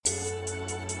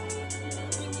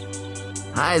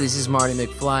Hi, this is Marty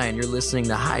McFly, and you're listening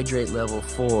to Hydrate Level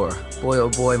 4. Boy, oh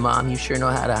boy, Mom, you sure know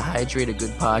how to hydrate a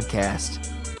good podcast.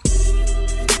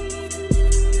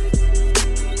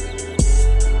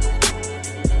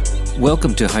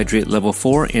 Welcome to Hydrate Level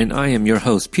 4, and I am your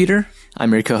host, Peter.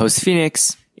 I'm your co-host,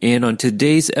 Phoenix. And on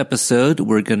today's episode,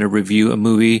 we're going to review a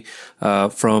movie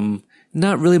from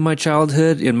not really my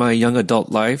childhood in my young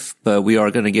adult life, but we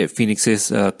are going to get Phoenix's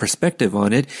perspective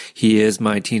on it. He is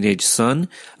my teenage son.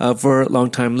 For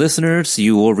longtime listeners,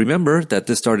 you will remember that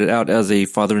this started out as a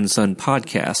father and son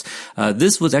podcast.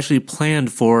 This was actually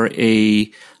planned for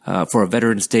a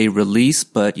Veterans Day release,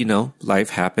 but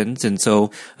life happens. And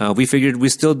so, we figured we'd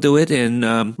still do it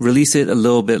and, release it a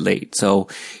little bit late. So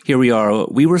here we are.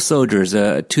 We Were Soldiers,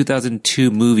 a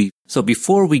 2002 movie. So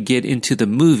before we get into the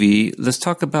movie, let's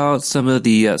talk about some of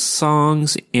the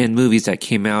songs and movies that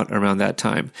came out around that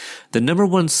time. The number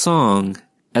one song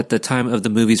at the time of the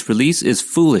movie's release is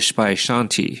Foolish by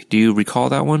Ashanti. Do you recall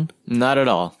that one? Not at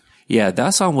all. Yeah,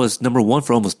 that song was number one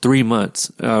for almost 3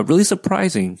 months. Really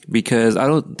surprising because I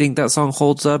don't think that song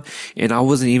holds up, and I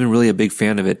wasn't even really a big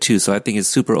fan of it too, so I think it's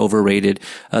super overrated.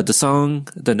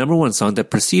 The number one song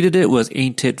that preceded it was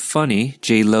Ain't It Funny,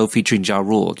 J-Lo featuring Ja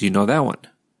Rule. Do you know that one?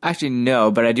 Actually,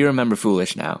 no, but I do remember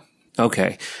Foolish now.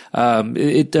 Okay.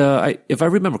 If I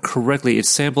remember correctly, it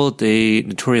sampled a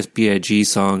Notorious B.I.G.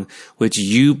 song, which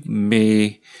you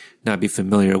may not be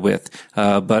familiar with.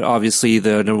 But obviously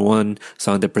the number one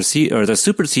song that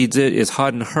supersedes it is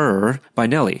Hot in Her by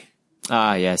Nelly.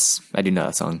 Ah, yes. I do know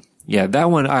that song. Yeah, that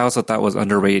one I also thought was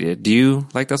underrated. Do you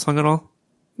like that song at all?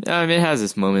 I mean, it has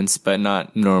its moments, but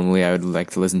not normally I would like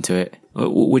to listen to it.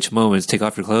 Which moments? Take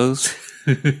off your clothes?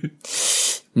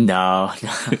 No.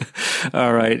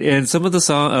 All right. And some of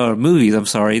the movies,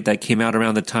 that came out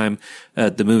around the time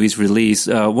the movie's release.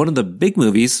 One of the big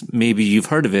movies, maybe you've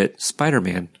heard of it,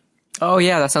 Spider-Man. Oh,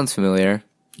 yeah, that sounds familiar.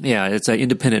 Yeah, it's an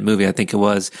independent movie, I think it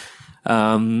was.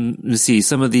 Let's see,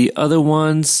 some of the other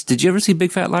ones. Did you ever see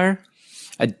Big Fat Liar?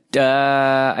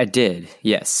 I did,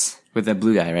 yes. With the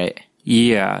blue guy, right?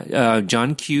 Yeah,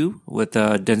 John Q with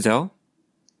Denzel.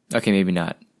 Okay, maybe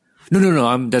not.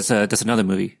 No. That's another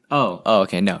movie. Oh,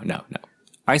 okay. No.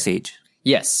 Ice Age.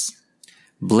 Yes.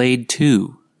 Blade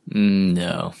 2.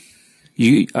 No.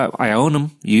 I own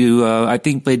them. I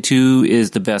think Blade 2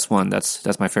 is the best one.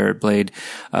 That's my favorite Blade.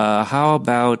 How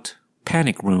about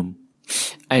Panic Room?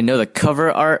 I know the cover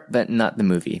art, but not the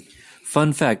movie.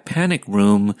 Fun fact, Panic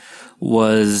Room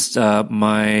was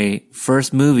my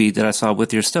first movie that I saw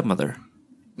with your stepmother.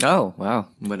 Oh, wow.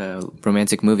 What a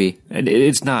romantic movie.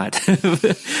 It's not.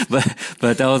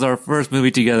 but that was our first movie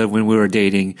together when we were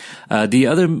dating. The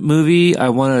other movie I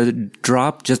want to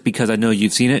drop just because I know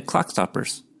you've seen it,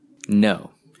 Clockstoppers.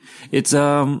 No. It's,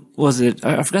 I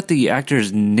forgot the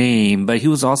actor's name, but he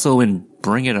was also in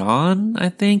Bring It On, I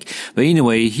think. But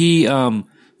anyway, he,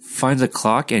 finds a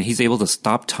clock and he's able to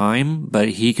stop time, but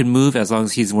he can move as long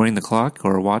as he's wearing the clock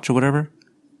or a watch or whatever.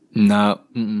 No.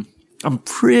 Mm-mm. I'm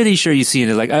pretty sure you've seen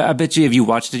it. Like, I bet you if you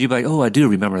watched it, you'd be like, oh, I do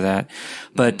remember that.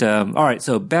 But, all right.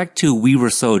 So back to We Were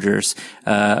Soldiers.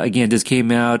 Again, this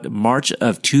came out March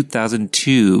of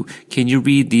 2002. Can you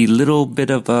read the little bit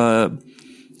of,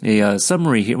 a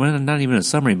summary here? Well, not even a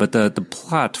summary, but the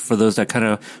plot for those that kind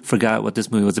of forgot what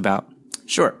this movie was about.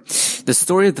 Sure. The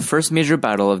story of the first major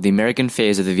battle of the American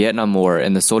phase of the Vietnam War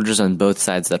and the soldiers on both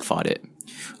sides that fought it.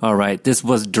 All right. This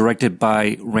was directed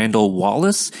by Randall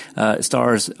Wallace. It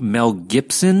stars Mel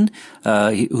Gibson,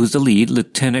 who's the lead,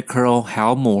 Lieutenant Colonel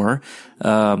Hal Moore.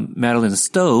 Madeline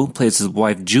Stowe plays his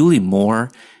wife, Julie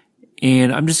Moore.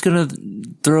 And I'm just going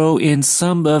to throw in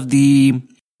some of the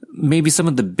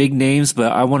big names,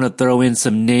 but I want to throw in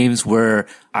some names where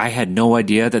I had no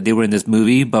idea that they were in this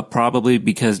movie, but probably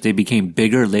because they became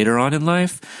bigger later on in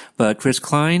life. But Chris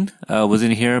Klein was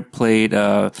in here, played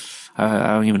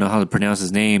I don't even know how to pronounce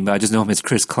his name, but I just know him as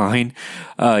Chris Klein.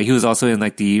 He was also in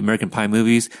like the American Pie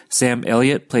movies. Sam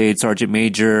Elliott played Sergeant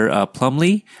Major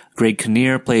Plumley. Greg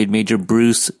Kinnear played Major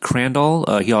Bruce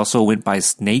Crandall. He also went by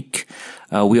Snake.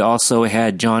 We also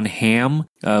had John Hamm,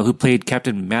 who played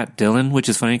Captain Matt Dillon, which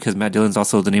is funny because Matt Dillon's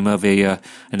also the name of an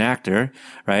actor,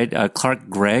 right? Clark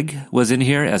Gregg was in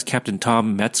here as Captain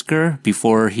Tom Metzger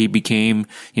before he became,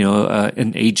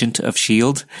 an agent of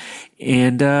S.H.I.E.L.D.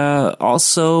 And,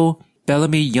 also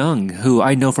Bellamy Young, who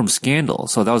I know from Scandal.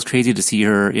 So that was crazy to see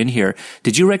her in here.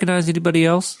 Did you recognize anybody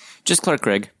else? Just Clark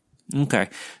Gregg. Okay.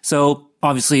 So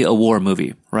obviously a war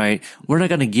movie, right? We're not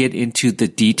going to get into the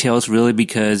details really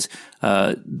because,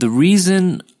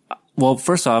 Well,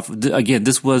 first off, again,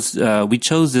 this was, we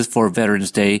chose this for Veterans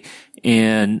Day.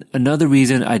 And another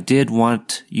reason I did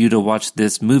want you to watch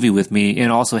this movie with me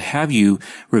and also have you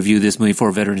review this movie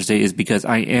for Veterans Day is because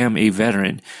I am a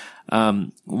veteran.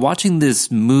 Watching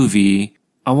this movie,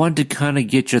 I wanted to kind of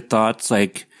get your thoughts,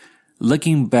 like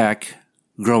looking back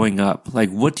growing up,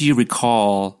 like what do you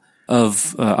recall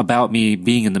of, about me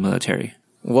being in the military?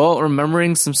 Well,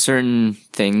 remembering some certain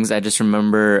things, I just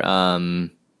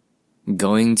remember,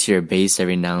 going to your base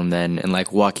every now and then and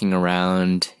like walking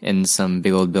around in some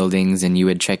big old buildings, and you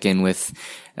would check in with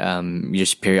your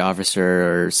superior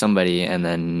officer or somebody, and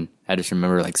then I just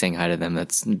remember like saying hi to them.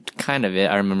 That's kind of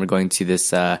it. I remember going to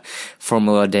this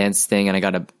Formula dance thing, and I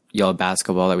got a yellow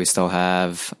basketball that we still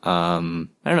have. I don't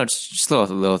know, just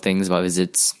little things about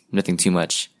visits, nothing too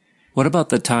much. What about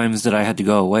the times that I had to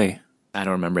go away? I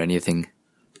don't remember anything.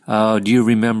 Do you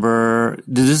remember,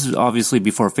 this is obviously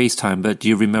before FaceTime, but do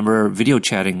you remember video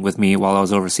chatting with me while I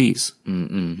was overseas?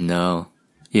 No.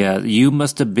 Yeah, you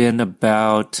must have been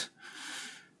about,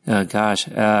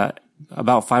 about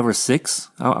 5 or 6,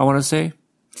 I want to say.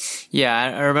 Yeah,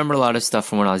 I remember a lot of stuff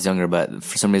from when I was younger, but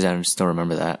for some reason I just don't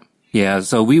remember that. Yeah,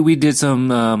 so we did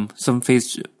some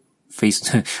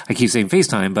I keep saying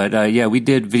FaceTime, but yeah, we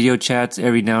did video chats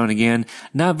every now and again.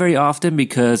 Not very often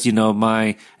because, you know,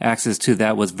 my access to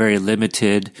that was very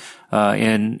limited.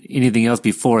 And anything else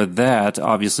before that,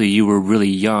 obviously you were really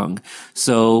young.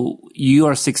 So you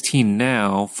are 16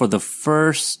 now. For the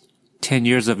first 10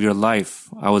 years of your life,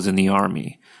 I was in the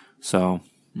Army. So,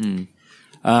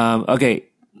 okay.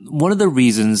 One of the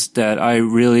reasons that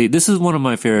this is one of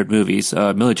my favorite movies,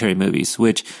 military movies,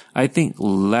 which I think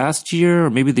last year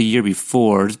or maybe the year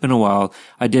before, it's been a while,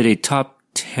 I did a top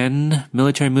 10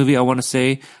 military movie, I want to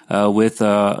say, with,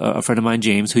 a friend of mine,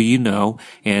 James, who you know,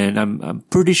 and I'm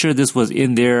pretty sure this was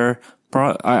in there.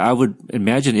 I would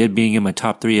imagine it being in my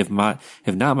top 3, if not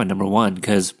my number 1,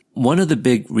 because one of the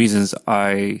big reasons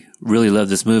I really love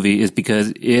this movie is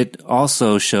because it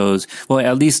also shows, well,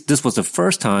 at least this was the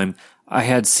first time I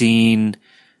had seen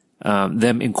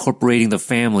them incorporating the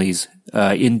families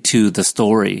into the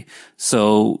story.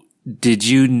 So did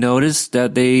you notice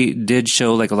that they did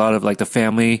show like a lot of like the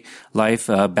family life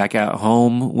back at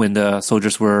home when the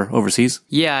soldiers were overseas?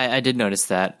 Yeah, I did notice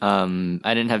that.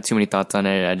 I didn't have too many thoughts on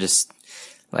it. I just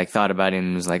like thought about it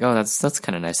and was like, oh, that's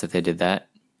kind of nice that they did that.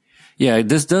 Yeah,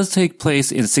 this does take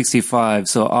place in 65,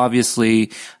 so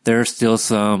obviously there's still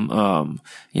some,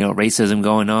 racism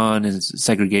going on and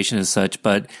segregation and such,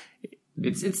 but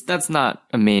that's not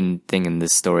a main thing in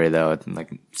this story though.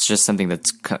 Like, it's just something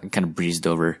that's kind of breezed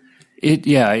over.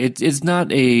 It's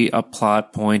not a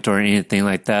plot point or anything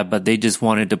like that, but they just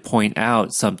wanted to point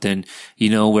out something,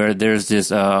 where there's this,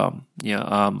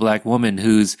 black woman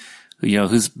who's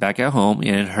back at home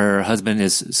and her husband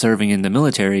is serving in the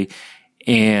military.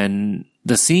 And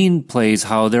the scene plays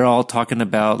how they're all talking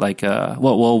about like,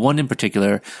 one in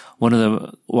particular, one of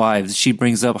the wives, she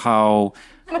brings up how.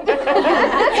 In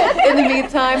the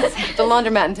meantime, the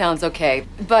laundromat in town's okay,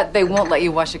 but they won't let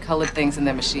you wash your colored things in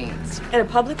their machines. At a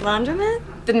public laundromat?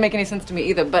 Didn't make any sense to me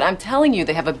either, but I'm telling you,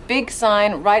 they have a big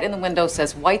sign right in the window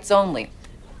says whites only.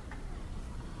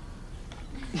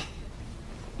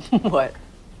 What?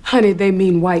 Honey, they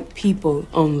mean white people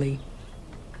only.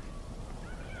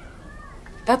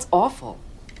 That's awful.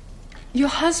 Your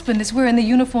husband is wearing the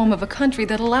uniform of a country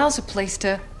that allows a place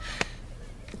to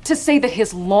say that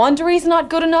his laundry's not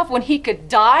good enough when he could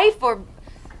die for...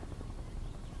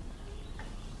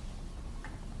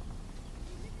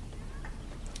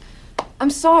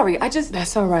 I'm sorry,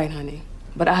 That's all right, honey.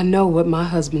 But I know what my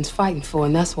husband's fighting for,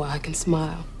 and that's why I can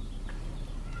smile.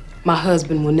 My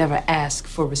husband will never ask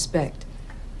for respect.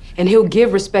 And he'll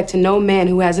give respect to no man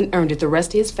who hasn't earned it. The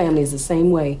rest of his family is the same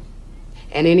way.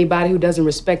 And anybody who doesn't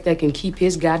respect that can keep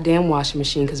his goddamn washing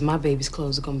machine, because my baby's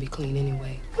clothes are going to be clean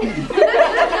anyway.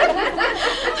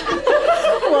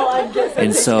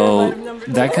 And so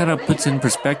that kind of puts in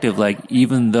perspective, like,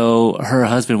 even though her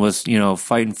husband was,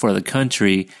 fighting for the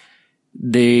country,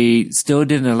 they still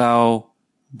didn't allow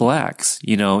blacks,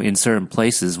 in certain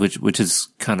places, which is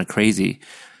kind of crazy.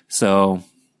 So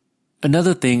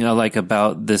another thing I like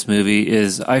about this movie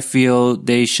is I feel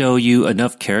they show you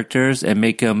enough characters and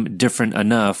make them different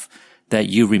enough that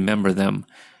you remember them.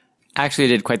 Actually, it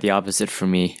did quite the opposite for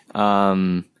me.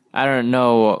 I don't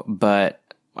know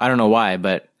why,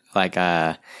 but like,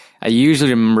 I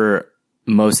usually remember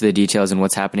most of the details and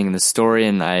what's happening in the story,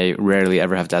 and I rarely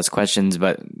ever have to ask questions,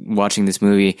 but watching this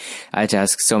movie, I had to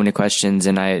ask so many questions,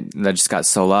 and I just got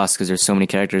so lost because there's so many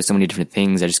characters, so many different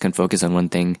things. I just couldn't focus on one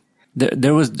thing.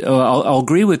 There was, I'll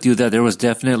agree with you that there was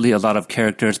definitely a lot of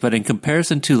characters, but in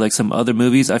comparison to like some other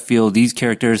movies, I feel these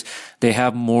characters, they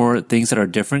have more things that are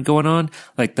different going on.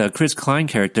 Like the Chris Klein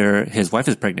character, his wife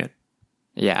is pregnant.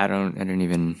 Yeah, I don't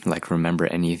even like remember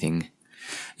anything.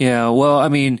 Yeah, well, I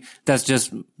mean, that's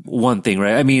just one thing,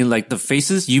 right? I mean, like the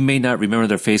faces, you may not remember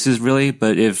their faces really,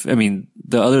 but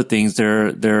the other things,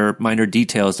 they're minor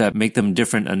details that make them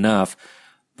different enough.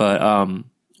 But,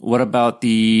 what about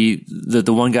the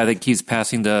one guy that keeps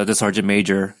passing the sergeant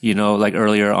major, you know, like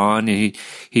earlier on, and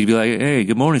he'd be like, "Hey,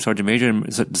 good morning, Sergeant Major." And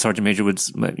the sergeant major would,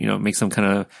 you know, make some kind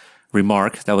of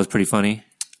remark that was pretty funny.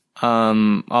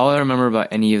 All I remember about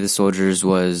any of the soldiers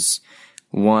was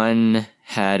one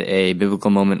had a biblical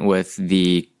moment with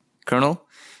the colonel.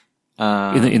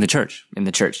 In the church. In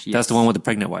the church. Yes. That's the one with the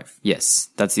pregnant wife. Yes.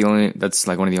 That's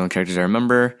like one of the only characters I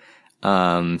remember.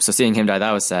 So seeing him die,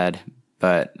 that was sad.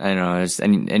 But I don't know, just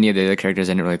any of the other characters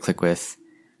I didn't really click with.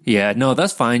 Yeah, no,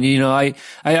 that's fine. You know, I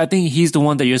think he's the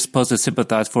one that you're supposed to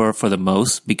sympathize for the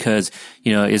most because,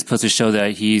 you know, it's supposed to show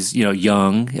that he's, you know,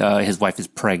 young, his wife is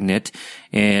pregnant,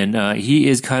 and he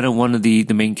is kind of one of the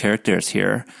main characters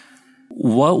here.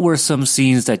 What were some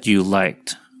scenes that you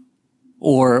liked?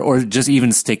 Or just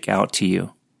even stick out to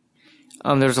you?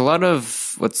 There's a lot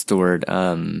of, what's the word?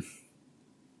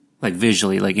 Like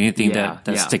visually, like anything that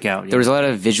stick out. Yeah. There was a lot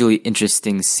of visually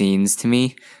interesting scenes to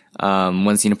me.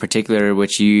 One scene in particular,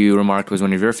 which you remarked was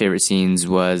one of your favorite scenes,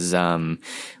 was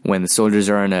when the soldiers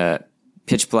are in a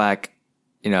pitch black,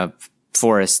 you know,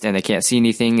 forest and they can't see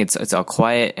anything. It's all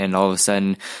quiet, and all of a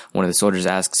sudden, one of the soldiers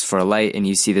asks for a light, and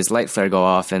you see this light flare go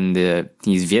off, and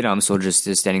these Vietnam soldiers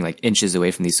just standing like inches away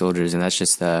from these soldiers, and that's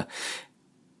just a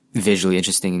visually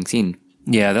interesting scene.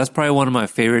 Yeah, that's probably one of my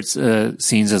favorite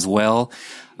scenes as well.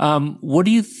 What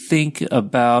do you think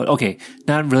about, okay,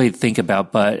 not really think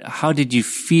about, but how did you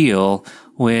feel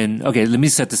when, okay, let me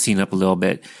set the scene up a little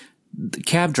bit. The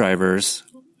cab drivers,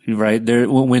 right,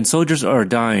 when soldiers are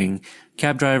dying,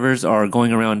 cab drivers are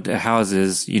going around to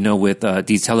houses, you know, with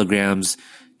these telegrams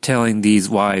telling these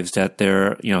wives that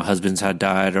their, you know, husbands had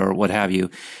died or what have you.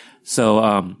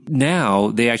 So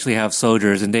now they actually have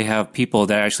soldiers and they have people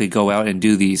that actually go out and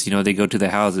do these, you know, they go to the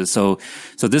houses. So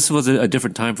this was a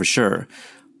different time for sure.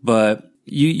 But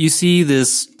you see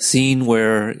this scene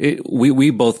where we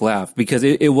both laugh because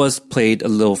it was played a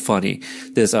little funny.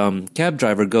 This cab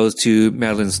driver goes to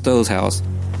Madeline Stowe's house.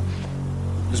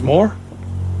 Ms. Moore?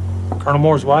 Colonel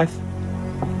Moore's wife?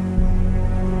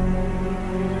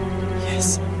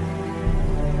 Yes.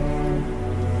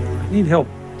 I need help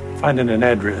finding an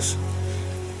address.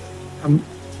 I'm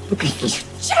looking for...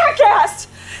 Jackass!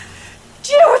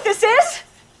 Do you know what this is?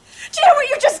 Do you know what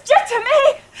you just did to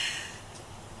me?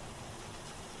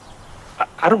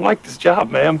 I don't like this job,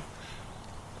 ma'am.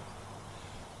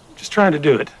 I'm just trying to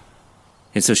do it.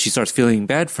 And so she starts feeling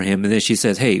bad for him. And then she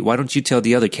says, "Hey, why don't you tell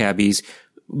the other cabbies,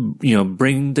 you know,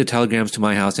 bring the telegrams to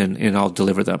my house and I'll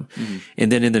deliver them." Mm-hmm.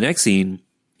 And then in the next scene,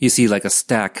 you see like a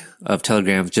stack of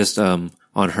telegrams just on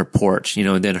her porch, you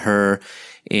know, and then her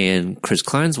and Chris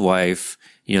Klein's wife,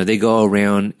 you know, they go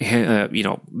around, you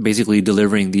know, basically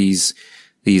delivering these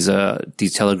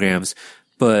telegrams.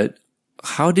 But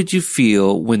how did you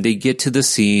feel when they get to the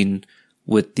scene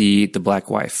with the black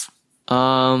wife?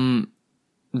 That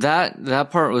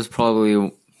part was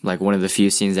probably like one of the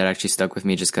few scenes that actually stuck with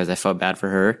me just because I felt bad for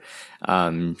her.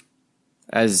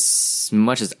 As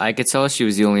much as I could tell, she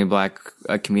was the only black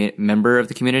member of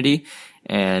the community.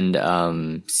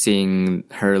 And seeing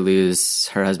her lose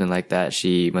her husband like that,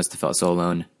 she must have felt so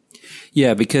alone.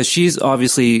 Yeah, because she's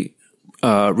obviously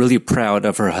really proud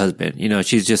of her husband. You know,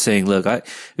 she's just saying, look,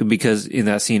 because in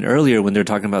that scene earlier when they're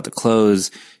talking about the clothes,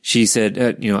 she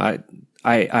said, you know,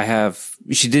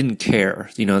 she didn't care,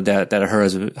 you know, that her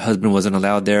husband wasn't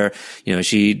allowed there. You know,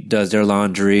 she does their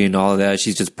laundry and all of that.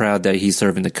 She's just proud that he's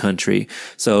serving the country.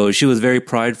 So she was very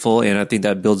prideful, and I think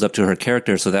that builds up to her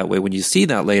character. So that way, when you see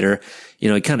that later, you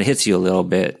know, it kind of hits you a little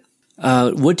bit.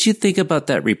 What do you think about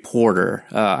that reporter?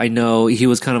 I know he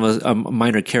was kind of a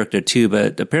minor character too,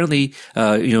 but apparently,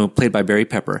 you know, played by Barry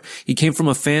Pepper. He came from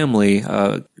a family,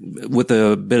 with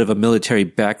a bit of a military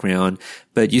background,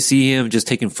 but you see him just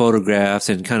taking photographs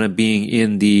and kind of being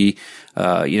in the,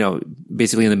 you know,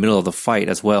 basically in the middle of the fight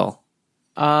as well.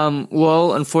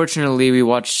 Well, unfortunately, we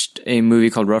watched a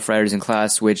movie called Rough Riders in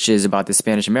class, which is about the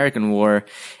Spanish-American War,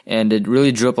 and it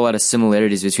really drew up a lot of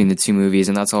similarities between the two movies,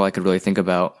 and that's all I could really think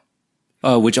about.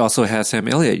 Which also has Sam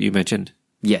Elliott, you mentioned.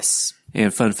 Yes.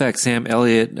 And fun fact, Sam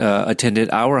Elliott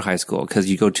attended our high school because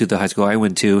you go to the high school I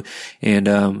went to,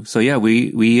 and so yeah,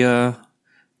 we're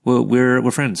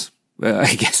friends,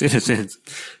 I guess in a sense.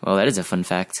 Well, that is a fun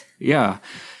fact. Yeah.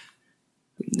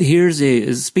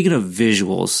 Speaking of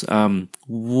visuals,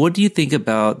 what do you think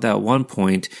about that one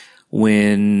point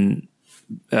when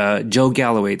Joe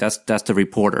Galloway, that's the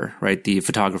reporter, right? The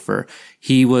photographer.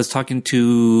 He was talking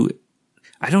to,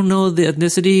 I don't know the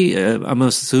ethnicity. I'm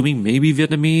assuming maybe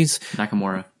Vietnamese.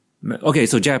 Nakamura. Okay,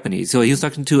 so Japanese. So he was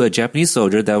talking to a Japanese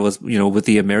soldier that was, with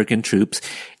the American troops,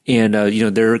 and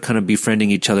they're kind of befriending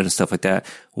each other and stuff like that.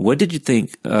 What did you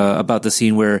think about the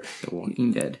scene where The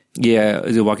Walking Dead? Yeah,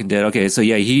 The Walking Dead. Okay, so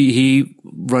yeah, he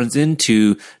runs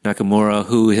into Nakamura,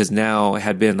 who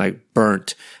had been like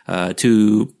burnt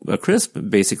to a crisp,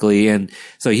 basically, and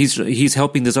so he's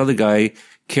helping this other guy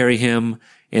carry him,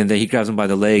 and then he grabs him by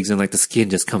the legs, and like the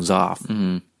skin just comes off.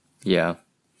 Mm-hmm. Yeah.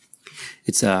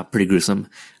 It's pretty gruesome.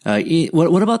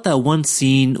 What about that one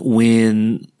scene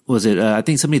when was it? I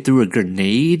think somebody threw a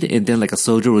grenade and then like a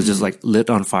soldier was just like lit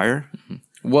on fire.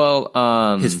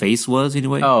 Well, his face was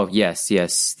anyway. Oh yes. Yeah,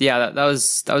 that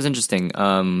was interesting.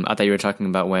 I thought you were talking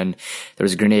about when there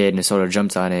was a grenade and a soldier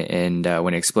jumped on it, and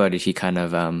when it exploded, he kind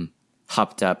of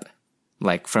hopped up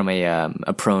like from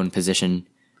a prone position.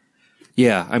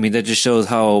 Yeah, I mean, that just shows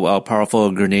how powerful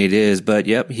a grenade is. But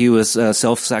yep, he was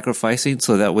self-sacrificing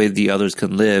so that way the others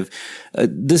can live.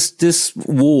 This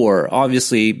war,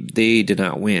 obviously, they did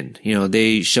not win.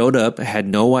 They showed up, had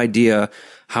no idea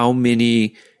how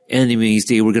many enemies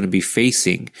they were going to be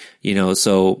facing.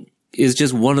 So it's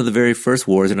just one of the very first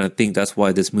wars. And I think that's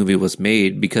why this movie was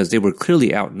made, because they were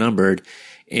clearly outnumbered.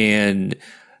 And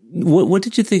what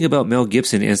did you think about Mel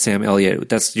Gibson and Sam Elliott?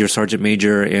 That's your sergeant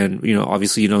major, and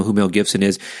obviously you know who Mel Gibson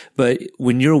is. But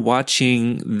when you're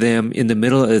watching them in the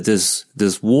middle of this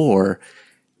war,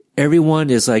 everyone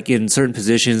is like in certain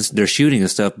positions, they're shooting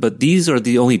and stuff. But these are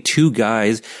the only two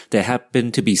guys that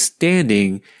happen to be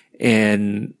standing,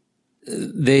 and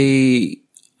they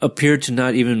appear to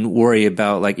not even worry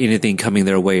about like anything coming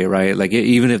their way, right? Like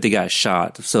even if they got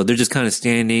shot, so they're just kind of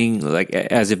standing like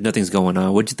as if nothing's going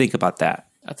on. What do you think about that?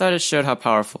 I thought it showed how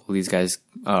powerful these guys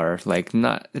are. Like,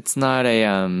 it's not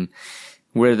a,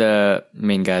 we're the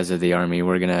main guys of the army.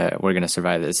 We're gonna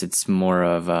survive this. It's more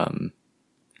of,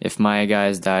 if my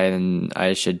guys die, then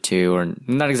I should too, or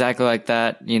not exactly like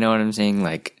that. You know what I'm saying?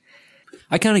 Like,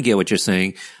 I kind of get what you're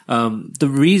saying. The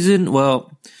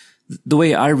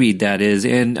way I read that is,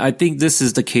 and I think this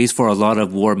is the case for a lot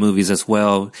of war movies as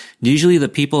well. Usually the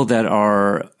people that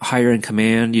are higher in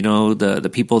command,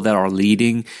 the people that are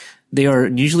leading, they are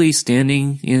usually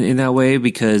standing in that way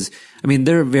because, I mean,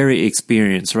 they're very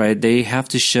experienced, right? They have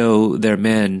to show their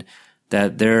men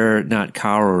that they're not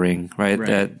cowering, right?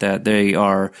 That they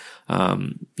are,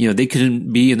 they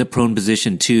couldn't be in the prone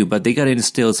position too, but they got to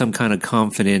instill some kind of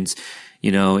confidence,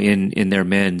 in their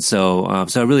men. So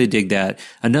I really dig that.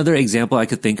 Another example I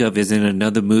could think of is in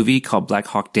another movie called Black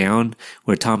Hawk Down,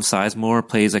 where Tom Sizemore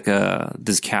plays like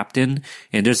this captain.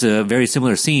 And there's a very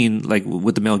similar scene, like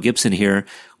with the Mel Gibson here,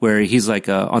 where he's like,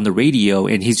 on the radio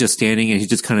and he's just standing and he's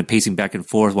just kind of pacing back and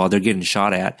forth while they're getting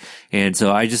shot at. And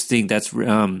so I just think that's,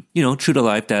 true to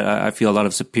life, that I feel a lot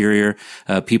of superior,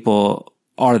 people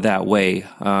are that way.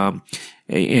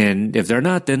 And if they're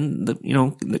not, then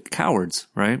the cowards,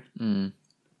 right? Mm.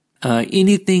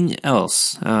 Anything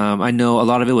else? I know a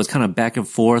lot of it was kind of back and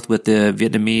forth with the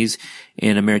Vietnamese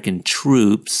and American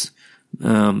troops.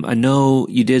 I know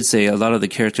you did say a lot of the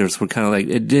characters were kind of like,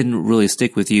 it didn't really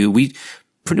stick with you. We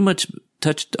pretty much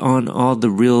touched on all the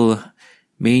real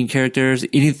main characters.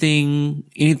 Anything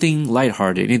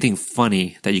lighthearted, anything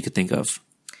funny that you could think of?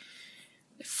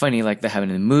 Funny like that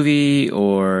happened in the movie,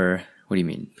 or what do you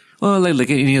mean? Well, like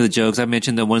any of the jokes. I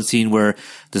mentioned the one scene where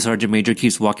the sergeant major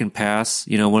keeps walking past,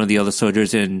 one of the other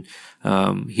soldiers, and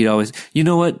he'd always,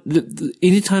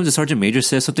 anytime the sergeant major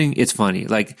says something, it's funny.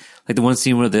 Like the one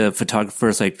scene where the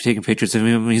photographer's like taking pictures of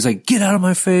him, and he's like, "Get out of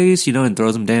my face," and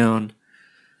throws him down.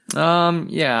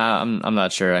 Yeah, I'm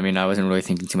not sure. I mean, I wasn't really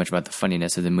thinking too much about the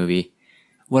funniness of the movie.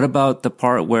 What about the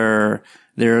part where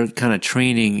they're kind of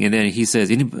training, and then he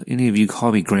says, any of you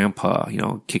call me grandpa,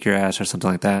 kick your ass or something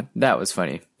like that? That was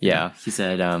funny. Yeah. He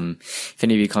said, if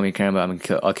any of you call me grandpa,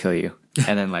 I'll kill you.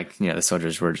 And then the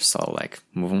soldiers were just all like,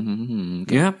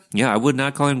 yeah, I would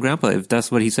not call him grandpa if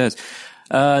that's what he says.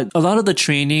 A lot of the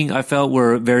training I felt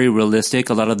were very realistic.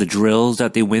 A lot of the drills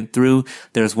that they went through.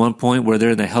 There's one point where they're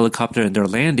in the helicopter and they're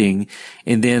landing.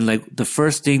 And then the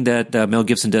first thing that Mel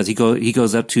Gibson does, he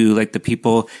goes up to the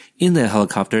people in the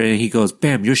helicopter and he goes,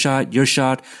 "Bam, you're shot,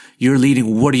 you're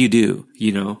leading. What do you do?"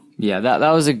 Yeah, that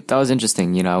was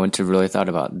interesting. I went to really thought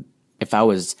about if I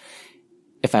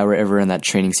were ever in that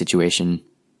training situation.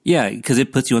 Yeah, because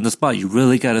it puts you on the spot. You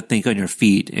really got to think on your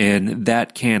feet, and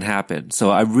that can happen.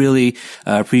 So I really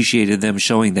appreciated them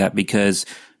showing that because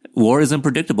war is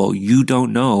unpredictable. You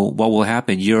don't know what will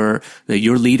happen. Your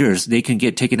leaders, they can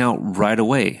get taken out right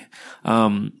away.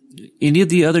 Any of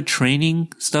the other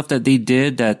training stuff that they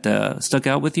did that stuck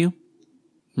out with you?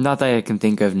 Not that I can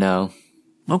think of, no.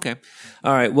 Okay.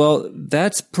 All right. Well,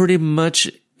 that's pretty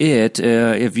much it.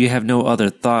 If you have no other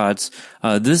thoughts,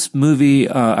 this movie,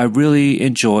 I really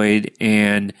enjoyed,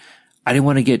 and I didn't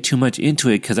want to get too much into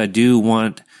it because I do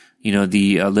want,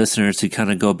 the listeners to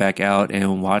kind of go back out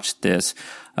and watch this.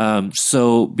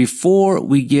 So before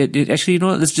we get it, actually,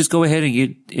 let's just go ahead and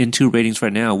get into ratings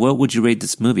right now. What would you rate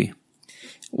this movie?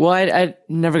 Well, I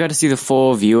never got to see the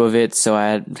full view of it, so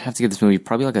I'd have to give this movie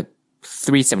probably like a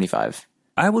 3.75.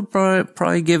 I would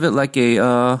probably give it like a,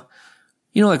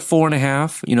 like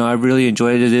 4.5. I really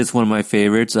enjoyed it. It's one of my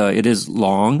favorites. It is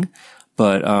long,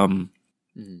 but,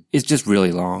 it's just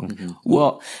really long. Mm-hmm.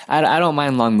 Well, I don't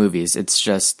mind long movies. It's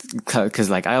just cause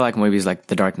like I like movies like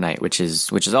The Dark Knight, which is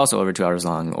also over 2 hours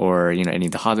long, or, any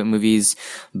of the Hobbit movies.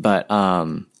 But,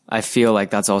 I feel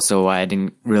like that's also why I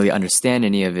didn't really understand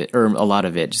any of it, or a lot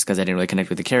of it, just cause I didn't really connect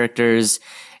with the characters.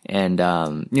 And,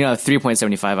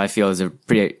 3.75 I feel is a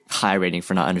pretty high rating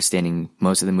for not understanding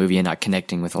most of the movie and not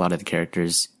connecting with a lot of the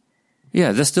characters.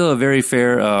 Yeah, that's still a very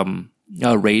fair,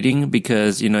 rating,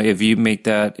 because, if you make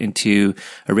that into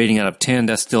a rating out of 10,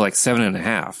 that's still like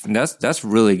 7.5. And that's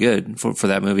really good for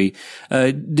that movie.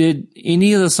 Did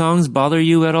any of the songs bother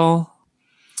you at all?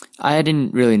 I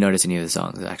didn't really notice any of the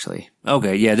songs, actually.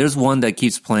 Okay, yeah, there's one that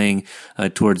keeps playing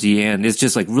towards the end. It's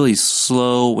just like really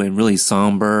slow and really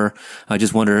somber. I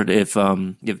just wondered if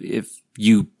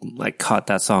you like caught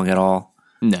that song at all.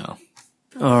 No.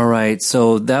 All right,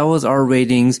 so that was our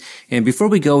ratings. And before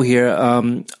we go here,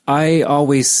 I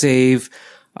always save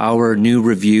our new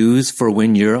reviews for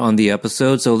when you're on the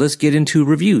episode. So let's get into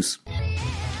reviews.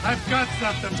 I've got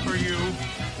something for you.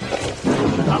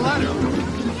 A letter.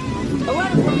 A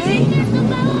letter from me?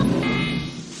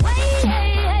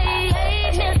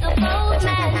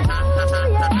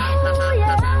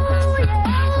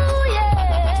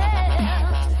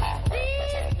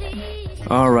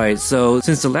 All right, so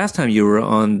since the last time you were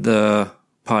on the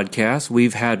podcast,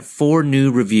 we've had 4 new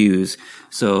reviews.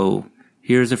 So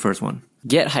here's the first one.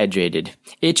 Get hydrated.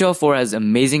 HL4 has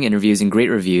amazing interviews and great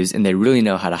reviews, and they really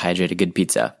know how to hydrate a good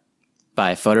pizza.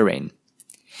 By Photo Rain.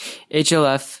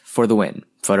 HLF for the win.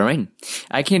 Photo Rain.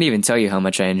 I can't even tell you how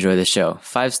much I enjoy this show.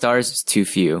 5 stars is too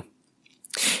few.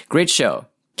 Great show.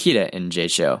 Kita and J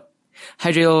Show.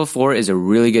 Hydrate Level 4 is a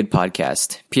really good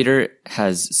podcast. Peter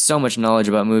has so much knowledge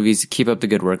about movies. Keep up the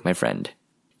good work, my friend.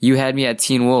 You had me at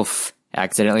Teen Wolf.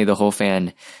 Accidentally the whole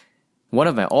fan. One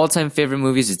of my all-time favorite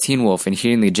movies is Teen Wolf, and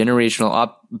hearing the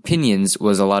generational opinions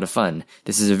was a lot of fun.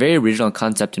 This is a very original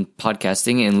concept in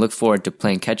podcasting, and look forward to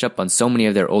playing catch-up on so many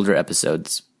of their older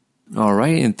episodes. All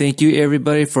right, and thank you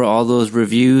everybody for all those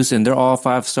reviews, and they're all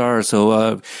 5 stars,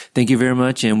 so thank you very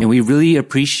much, and we really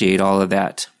appreciate all of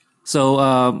that. So,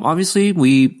 obviously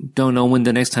we don't know when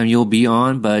the next time you'll be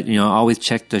on, but, always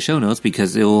check the show notes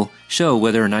because it will show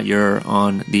whether or not you're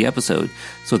on the episode.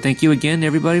 So thank you again,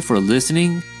 everybody, for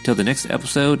listening. Till the next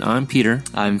episode, I'm Peter.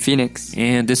 I'm Phoenix.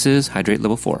 And this is Hydrate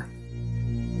Level 4.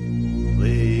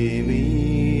 Lay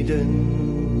me down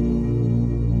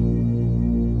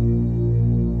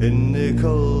in the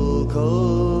cold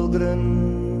cauldron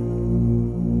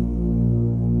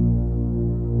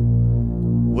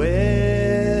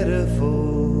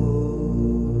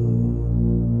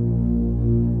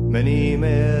many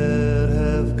more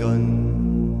have gone.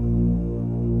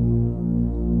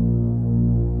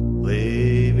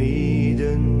 Lay me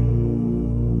down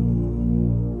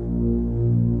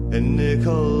in the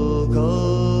cold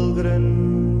cauldron,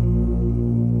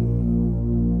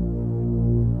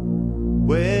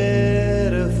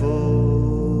 wherefore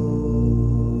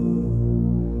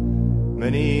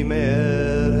many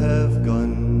more have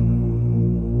gone.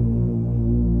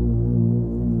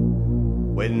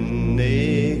 When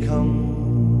they come,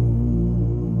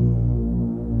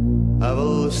 I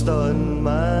will stand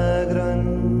my ground.